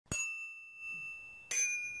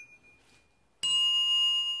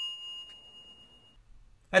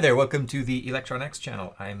Hi there, welcome to the Electronics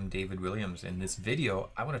channel. I'm David Williams. In this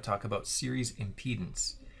video, I want to talk about series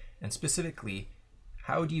impedance, and specifically,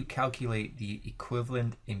 how do you calculate the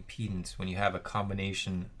equivalent impedance when you have a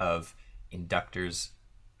combination of inductors,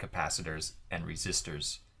 capacitors, and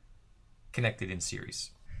resistors connected in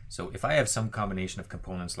series. So if I have some combination of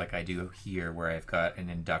components like I do here, where I've got an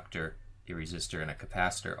inductor, a resistor, and a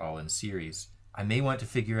capacitor all in series, I may want to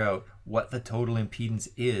figure out what the total impedance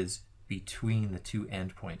is between the two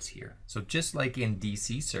endpoints here. So just like in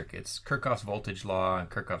DC circuits, Kirchhoff's voltage law and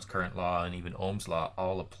Kirchhoff's current law and even Ohm's law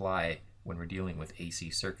all apply when we're dealing with AC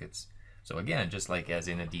circuits. So again, just like as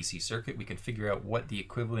in a DC circuit, we can figure out what the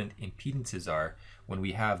equivalent impedances are when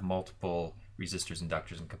we have multiple resistors,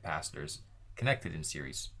 inductors, and capacitors connected in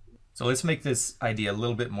series. So let's make this idea a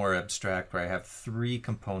little bit more abstract, where I have three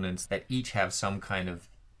components that each have some kind of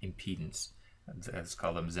impedance. Let's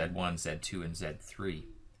call them Z1, Z2, and Z3.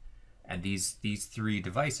 And these three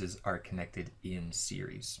devices are connected in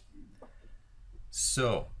series.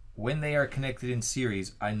 So when they are connected in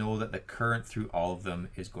series, I know that the current through all of them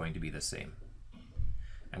is going to be the same.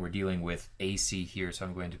 And we're dealing with AC here, so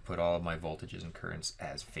I'm going to put all of my voltages and currents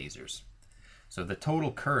as phasors. So the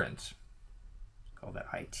total current, call that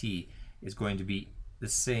IT, is going to be the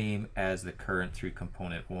same as the current through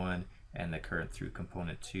component 1 and the current through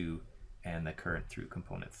component 2 and the current through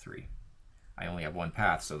component 3. I only have one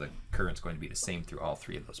path, so the current's going to be the same through all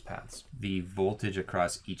three of those paths. The voltage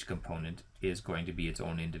across each component is going to be its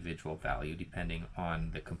own individual value depending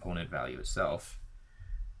on the component value itself.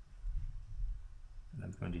 And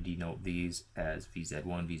I'm going to denote these as VZ1,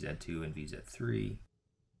 VZ2, and VZ3.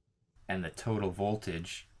 And the total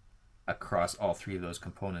voltage across all three of those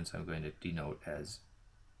components I'm going to denote as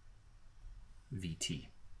VT.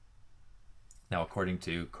 Now, according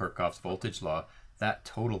to Kirchhoff's voltage law, that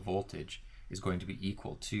total voltage is going to be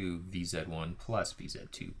equal to VZ1 plus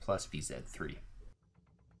VZ2 plus VZ3.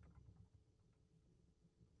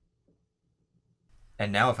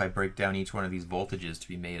 And now if I break down each one of these voltages to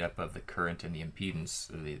be made up of the current and the impedance,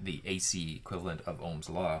 the AC equivalent of Ohm's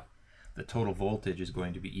law, the total voltage is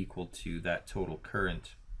going to be equal to that total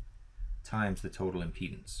current times the total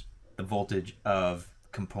impedance. The voltage of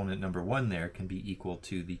component number 1 there can be equal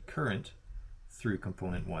to the current through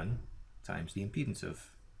component 1 times the impedance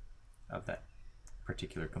of that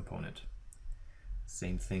particular component.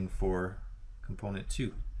 Same thing for component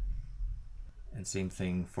 2. And same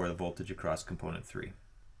thing for the voltage across component 3.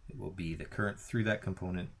 It will be the current through that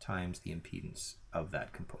component times the impedance of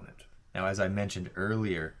that component. Now, as I mentioned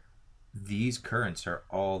earlier, these currents are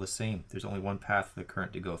all the same. There's only one path for the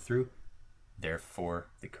current to go through. Therefore,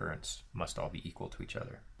 the currents must all be equal to each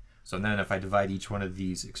other. So then if I divide each one of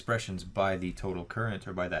these expressions by the total current,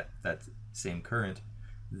 or by that same current,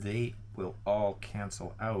 they will all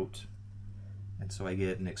cancel out. And so I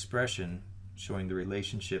get an expression showing the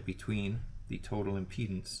relationship between the total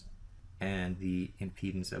impedance and the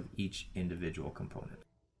impedance of each individual component.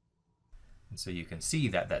 And so you can see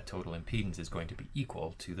that that total impedance is going to be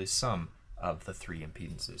equal to the sum of the three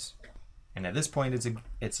impedances. And at this point,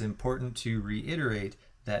 it's important to reiterate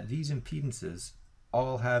that these impedances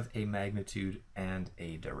all have a magnitude and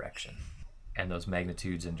a direction. And those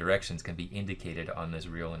magnitudes and directions can be indicated on this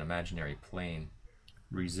real and imaginary plane.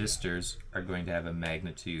 Resistors are going to have a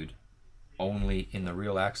magnitude only in the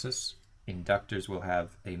real axis. Inductors will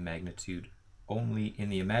have a magnitude only in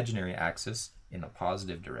the imaginary axis in the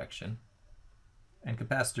positive direction. And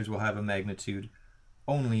capacitors will have a magnitude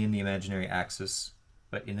only in the imaginary axis,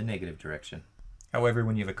 but in the negative direction. However,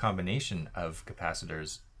 when you have a combination of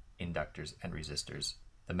capacitors, inductors, and resistors,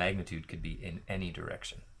 the magnitude could be in any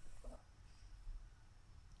direction.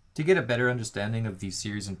 To get a better understanding of these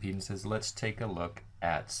series impedances, let's take a look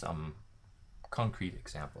at some concrete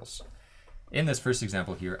examples. In this first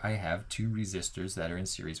example here, I have two resistors that are in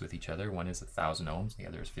series with each other. One is 1,000 ohms, the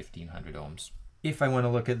other is 1,500 ohms. If I want to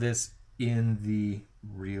look at this in the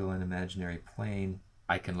real and imaginary plane,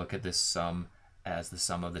 I can look at this sum as the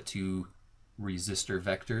sum of the two resistor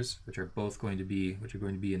vectors, which are going to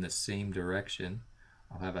be in the same direction.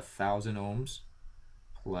 I'll have 1,000 ohms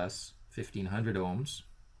plus 1,500 ohms.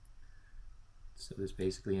 So this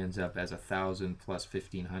basically ends up as 1,000 plus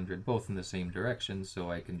 1,500, both in the same direction, so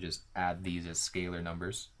I can just add these as scalar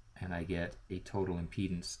numbers, and I get a total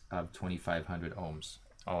impedance of 2,500 ohms,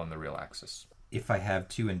 all on the real axis. If I have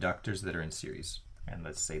two inductors that are in series, and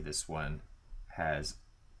let's say this one has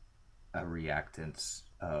a reactance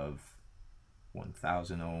of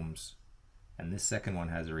 1,000 ohms, and this second one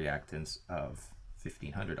has a reactance of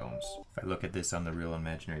 1,500 ohms. If I look at this on the real and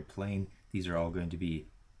imaginary plane, these are all going to be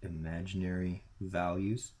imaginary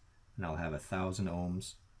values, and I'll have 1,000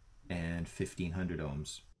 ohms and 1500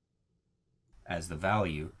 ohms as the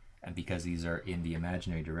value. And because these are in the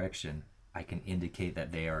imaginary direction, I can indicate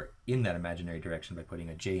that they are in that imaginary direction by putting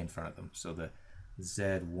a J in front of them. So the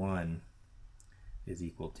Z1 is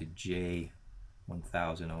equal to J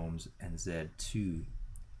 1000 ohms, and Z2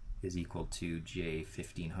 is equal to J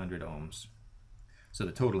 1500 ohms. So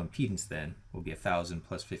the total impedance then will be 1000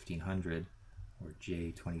 plus 1500, or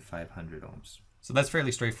J 2500 ohms. So that's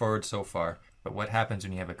fairly straightforward so far, but what happens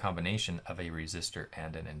when you have a combination of a resistor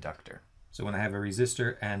and an inductor? So when I have a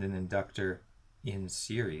resistor and an inductor in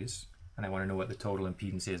series, and I want to know what the total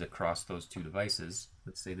impedance is across those two devices,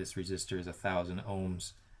 let's say this resistor is 1000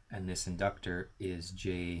 ohms and this inductor is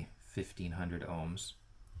J 1500 ohms.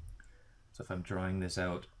 So if I'm drawing this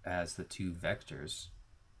out as the two vectors,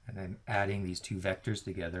 and I'm adding these two vectors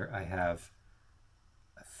together, I have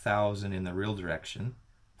 1000 in the real direction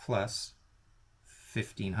plus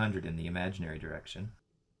 1500 in the imaginary direction,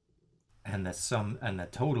 and the sum and the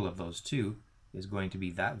total of those two is going to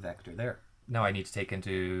be that vector there. Now I need to take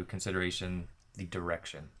into consideration the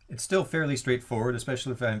direction. It's still fairly straightforward,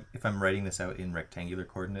 especially if I'm writing this out in rectangular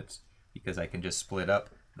coordinates, because I can just split up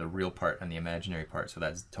the real part and the imaginary part. So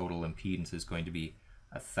that's total impedance is going to be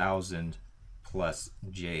 1000 plus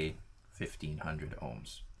J 1500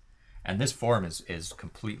 ohms. And this form is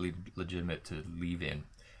completely legitimate to leave in.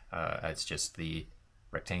 It's just the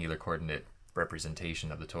rectangular coordinate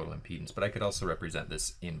representation of the total impedance. But I could also represent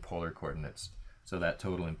this in polar coordinates. So that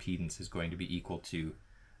total impedance is going to be equal to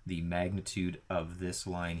the magnitude of this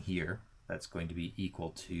line here. That's going to be equal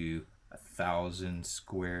to 1000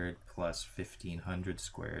 squared plus 1500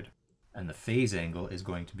 squared. And the phase angle is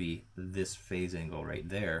going to be this phase angle right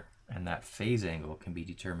there. And that phase angle can be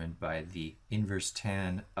determined by the inverse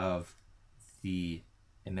tan of the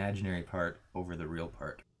imaginary part over the real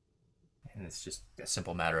part. And it's just a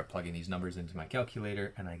simple matter of plugging these numbers into my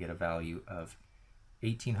calculator, and I get a value of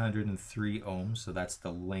 1803 ohms. So that's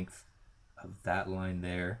the length of that line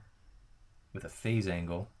there with a phase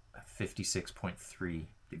angle of 56.3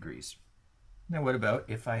 degrees. Now what about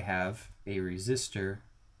if I have a resistor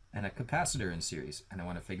and a capacitor in series, and I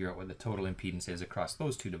want to figure out what the total impedance is across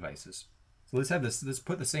those two devices? So let's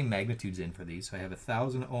put the same magnitudes in for these. So I have a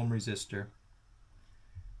 1000 ohm resistor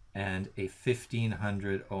and a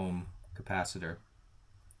 1500 ohm capacitor.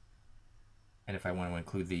 And if I want to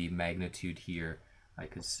include the magnitude here, I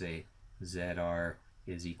could say ZR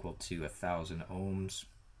is equal to 1000 ohms,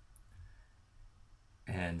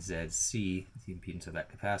 and ZC, the impedance of that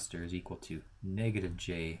capacitor, is equal to negative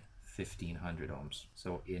J 1500 ohms.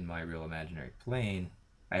 So in my real imaginary plane,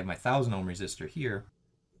 I have my 1000 ohm resistor here,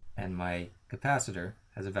 and my capacitor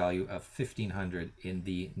has a value of 1500 in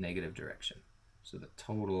the negative direction. So the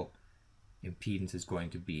total impedance is going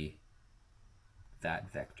to be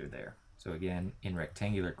that vector there. So again, in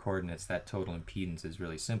rectangular coordinates, that total impedance is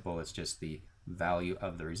really simple. It's just the value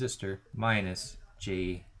of the resistor minus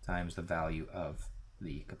J times the value of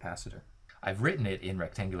the capacitor. I've written it in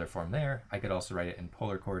rectangular form there. I could also write it in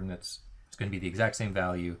polar coordinates. It's going to be the exact same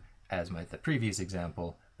value as the previous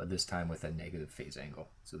example, but this time with a negative phase angle.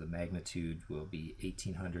 So the magnitude will be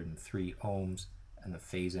 1803 ohms, and the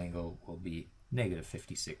phase angle will be negative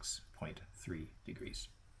 56.3 degrees.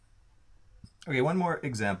 Okay, one more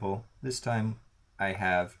example. This time I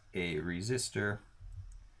have a resistor,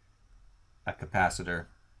 a capacitor,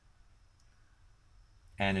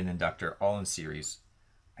 and an inductor all in series.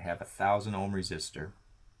 I have a 1000 ohm resistor.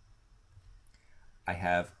 I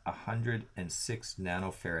have a 106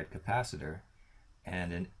 nanofarad capacitor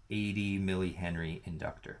and an 80 millihenry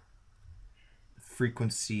inductor. The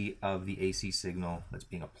frequency of the AC signal that's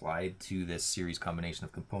being applied to this series combination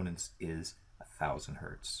of components is 1000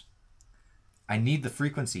 hertz. I need the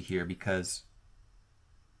frequency here because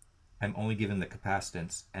I'm only given the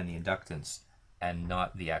capacitance and the inductance and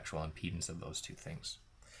not the actual impedance of those two things.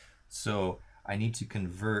 So I need to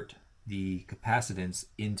convert the capacitance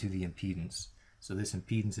into the impedance. So this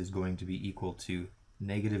impedance is going to be equal to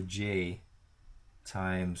negative J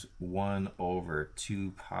times 1 over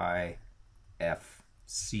 2 pi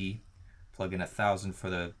FC. Plug in 1000 for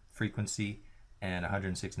the frequency and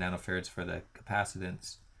 106 nanofarads for the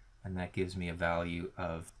capacitance, and that gives me a value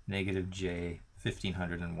of negative J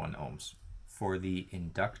 1501 ohms. For the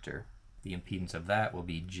inductor, the impedance of that will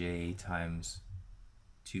be J times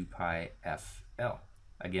 2 pi FL.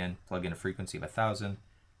 Again, plug in a frequency of 1000.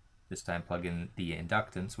 This time plug in the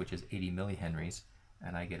inductance, which is 80 millihenries,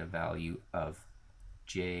 and I get a value of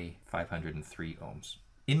J 503 ohms.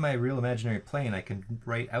 In my real imaginary plane, I can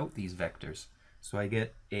write out these vectors. So I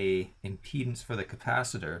get a impedance for the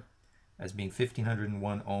capacitor as being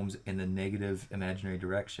 1501 ohms in the negative imaginary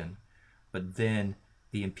direction, but then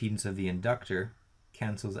the impedance of the inductor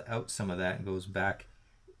cancels out some of that and goes back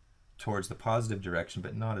towards the positive direction,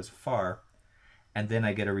 but not as far. And then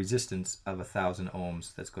I get a resistance of 1,000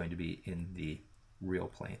 ohms that's going to be in the real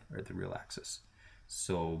plane, or the real axis.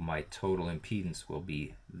 So my total impedance will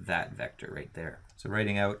be that vector right there. So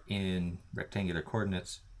writing out in rectangular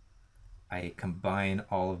coordinates, I combine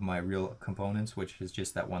all of my real components, which is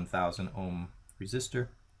just that 1,000 ohm resistor,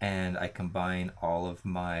 and I combine all of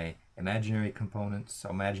my imaginary components, so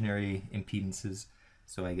imaginary impedances.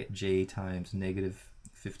 So I get J times negative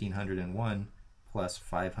 1,501 plus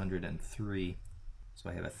 503. So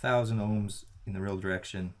I have 1,000 ohms in the real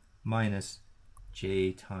direction minus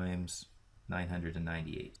J times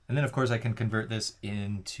 998. And then of course I can convert this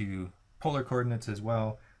into polar coordinates as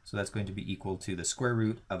well. So that's going to be equal to the square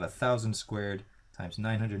root of 1,000 squared times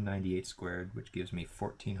 998 squared, which gives me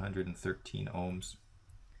 1,413 ohms,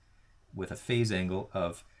 with a phase angle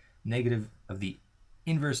of the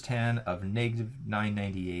inverse tan of negative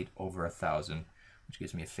 998 over 1,000, which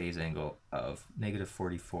gives me a phase angle of negative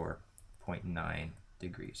 44.9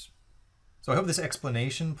 degrees. So I hope this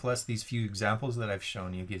explanation plus these few examples that I've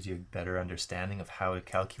shown you gives you a better understanding of how to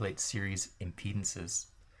calculate series impedances.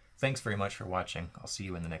 Thanks very much for watching. I'll see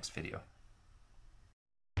you in the next video.